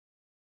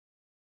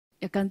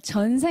약간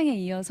전생에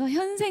이어서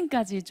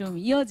현생까지 좀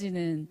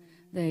이어지는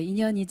네,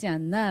 인연이지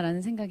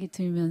않나라는 생각이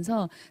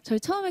들면서 저희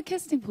처음에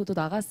캐스팅 보도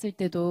나갔을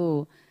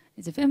때도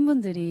이제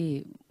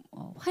팬분들이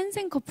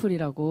환생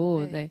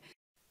커플이라고 네.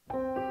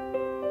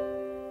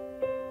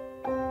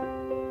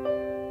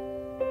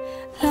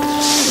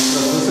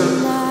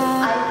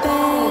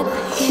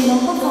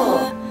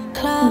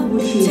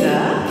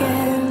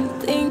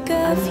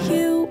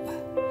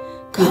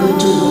 그걸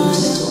좀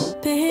넘으시죠.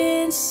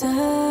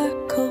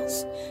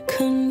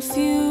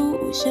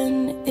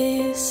 Confusion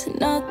is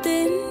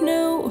nothing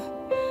new.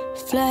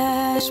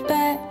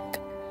 Flashback,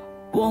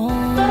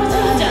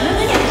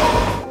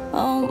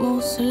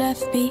 almost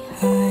left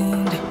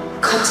behind.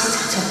 같이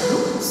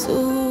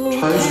자자고요?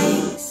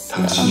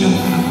 당신은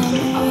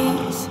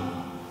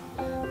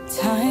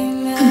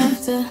Time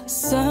after,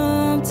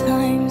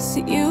 sometimes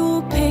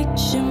you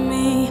picture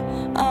me.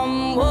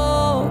 I'm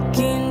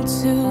walking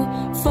too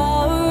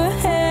far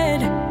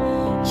ahead.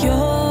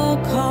 You're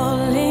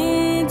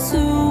calling to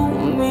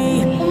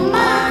me.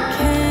 I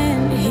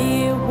can't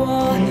hear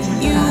what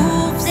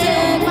you've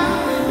said.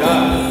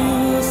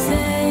 You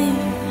say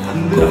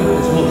남들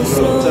앞에서만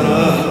부끄럽잖아.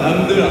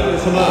 남들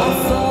앞에서만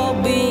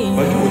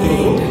말좀 못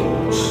들어도.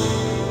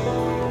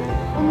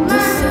 The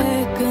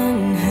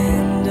second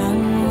hand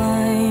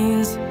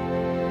unwinds.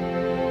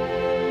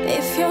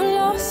 If you're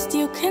lost,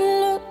 you can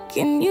look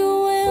and you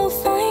will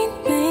find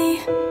me.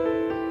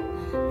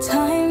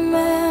 Time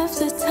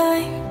after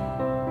time.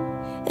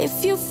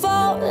 If you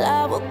fall,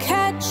 I will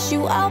catch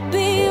you. I'll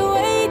be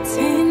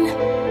waiting.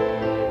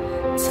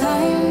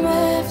 Time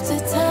after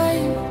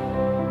time.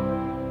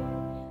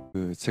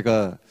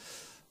 제가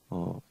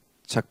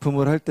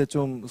작품을 할 때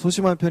좀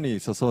소심한 편이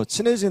있어서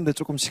친해지는데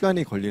조금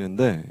시간이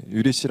걸리는데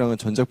유리 씨랑은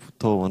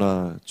전작부터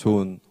워낙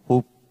좋은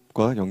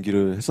호흡과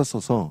연기를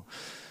했었어서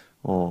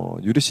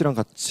유리 씨랑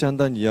같이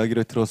한다는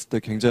이야기를 들었을 때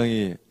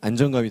굉장히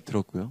안정감이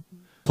들었고요.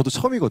 저도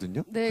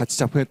처음이거든요. 네. 같이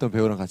작품했던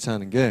배우랑 같이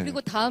하는 게.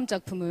 그리고 다음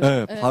작품을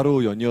네,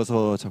 바로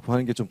연이어서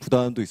작품하는 게 좀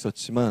부담도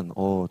있었지만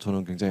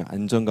저는 굉장히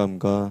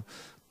안정감과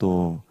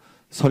또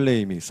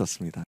설레임이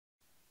있었습니다.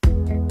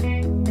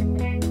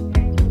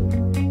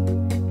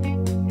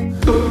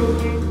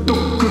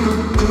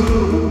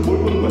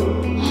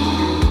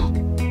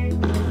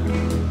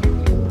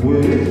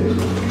 뭐해?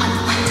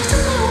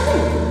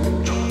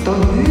 앉았잖아요.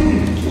 적당히.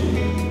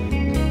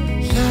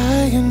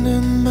 Lying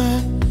in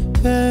my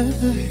bed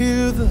to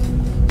hear the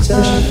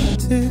time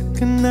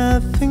tick and I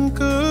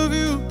think of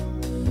you.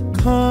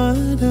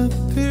 Caught up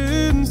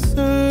in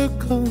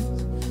circles,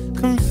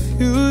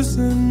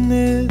 confusion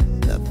is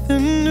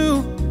nothing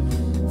new.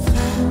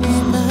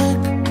 Flashback,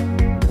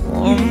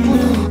 warm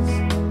days,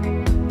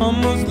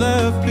 almost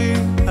left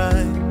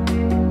behind.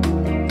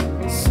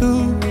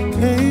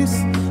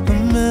 Suitcase of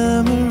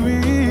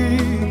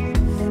memories.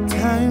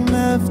 Time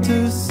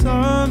after,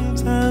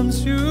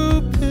 sometimes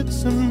you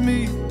picture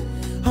me.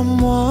 I'm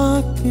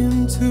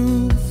walking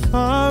too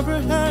far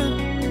ahead.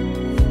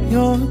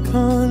 You're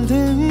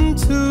calling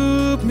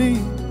to me.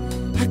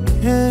 I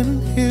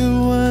can't hear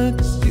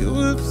what you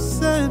have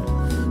said.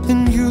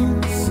 And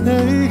you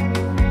say,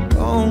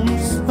 oh, I'm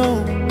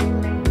slow,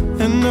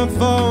 and I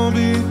fall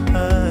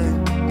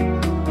behind.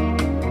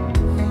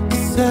 The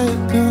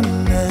second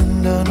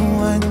hand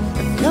unwind.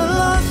 If you're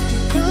lost,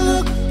 you can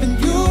look and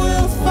you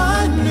will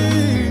find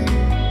me.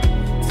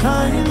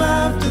 Time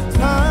after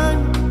time.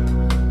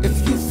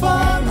 If you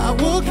fall, I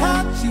will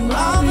catch you.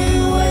 I'll be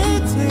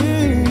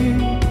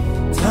waiting.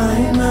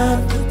 Time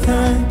after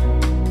time.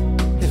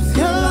 If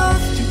you're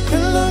lost, you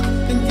can look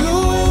and you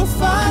will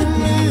find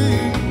me.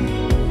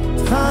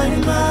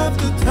 Time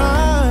after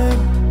time.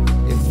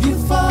 If you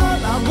fall,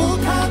 I will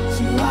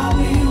catch you. I'll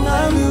be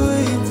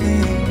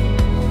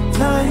waiting.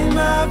 Time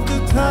after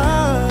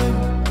time.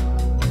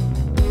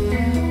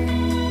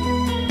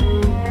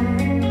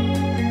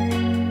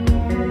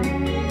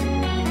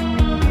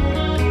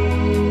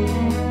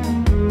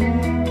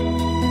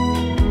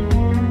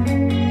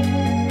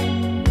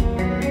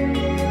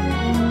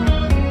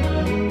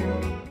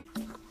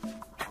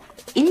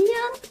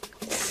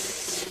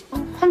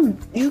 한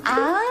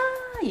 6개월.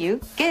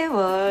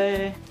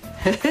 6개월.